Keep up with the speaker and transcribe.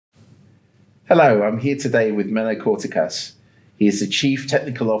Hello, I'm here today with Menno Kortekaas. He is the Chief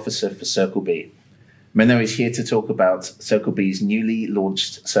Technical Officer for CircleB. Menno is here to talk about CircleB's newly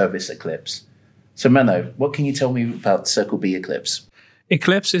launched service Eclipse. So Menno, what can you tell me about CircleB Eclipse?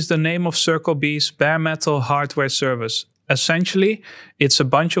 Eclipse is the name of CircleB's bare metal hardware service. Essentially, it's a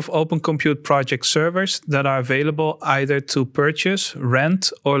bunch of Open Compute project servers that are available either to purchase,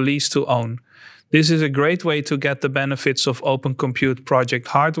 rent, or lease to own. This is a great way to get the benefits of Open Compute project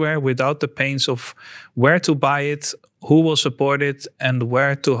hardware without the pains of where to buy it, who will support it, and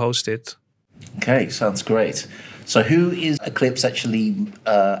where to host it. Okay, sounds great. So who is Eclipse actually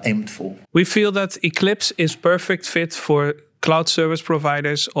aimed for? We feel that Eclipse is perfect fit for cloud service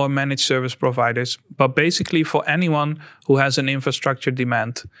providers or managed service providers, but basically for anyone who has an infrastructure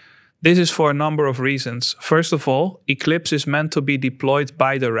demand. This is for a number of reasons. First of all, Eclipse is meant to be deployed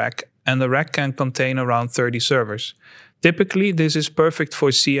by the rack, and the rack can contain around 30 servers. Typically, this is perfect for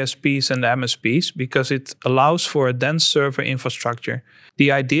CSPs and MSPs because it allows for a dense server infrastructure.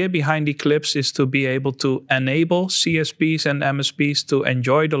 The idea behind Eclipse is to be able to enable CSPs and MSPs to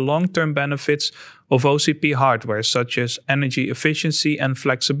enjoy the long-term benefits of OCP hardware, such as energy efficiency and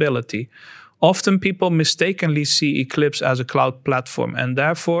flexibility. Often people mistakenly see Eclipse as a cloud platform and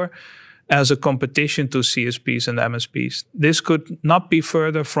therefore as a competition to CSPs and MSPs. This could not be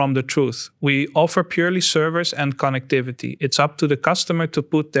further from the truth. We offer purely servers and connectivity. It's up to the customer to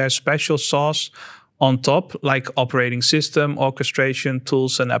put their special sauce on top, like operating system, orchestration,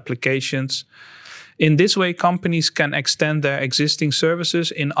 tools, and applications. In this way, companies can extend their existing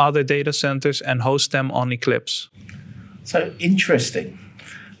services in other data centers and host them on Eclipse. So interesting,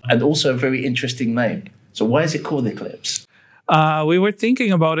 and also a very interesting name. So why is it called Eclipse? We were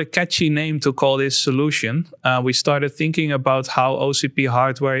thinking about a catchy name to call this solution. We started thinking about how OCP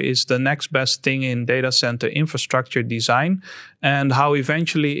hardware is the next best thing in data center infrastructure design and how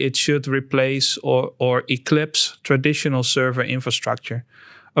eventually it should replace or eclipse traditional server infrastructure.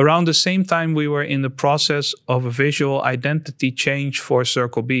 Around the same time, we were in the process of a visual identity change for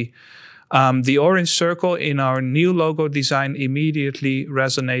CircleB. The orange circle in our new logo design immediately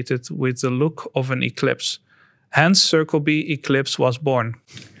resonated with the look of an eclipse. Hence, CircleB Eclipse was born.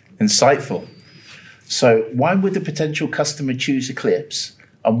 Insightful. So why would the potential customer choose Eclipse,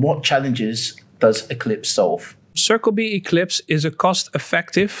 and what challenges does Eclipse solve? CircleB Eclipse is a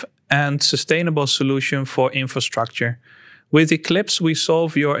cost-effective and sustainable solution for infrastructure. With Eclipse, we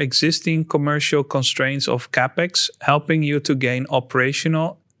solve your existing commercial constraints of CapEx, helping you to gain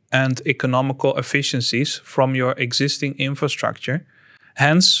operational and economical efficiencies from your existing infrastructure,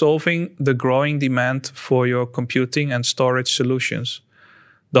 hence solving the growing demand for your computing and storage solutions.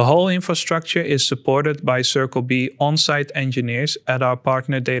 The whole infrastructure is supported by CircleB on-site engineers at our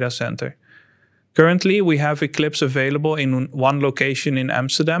partner data center. Currently, we have Eclipse available in one location in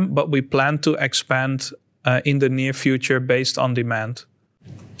Amsterdam, but we plan to expand in the near future based on demand.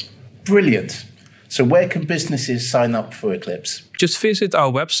 Brilliant. So where can businesses sign up for Eclipse? Just visit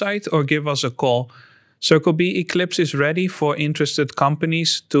our website or give us a call. CircleB Eclipse is ready for interested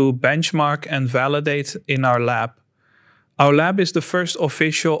companies to benchmark and validate in our lab. Our lab is the first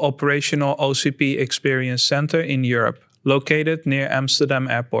official operational OCP experience center in Europe, located near Amsterdam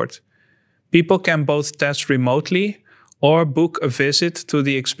Airport. People can both test remotely or book a visit to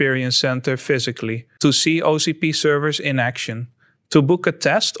the experience center physically to see OCP servers in action. To book a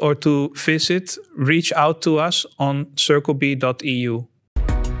test or to visit, reach out to us on circleb.eu.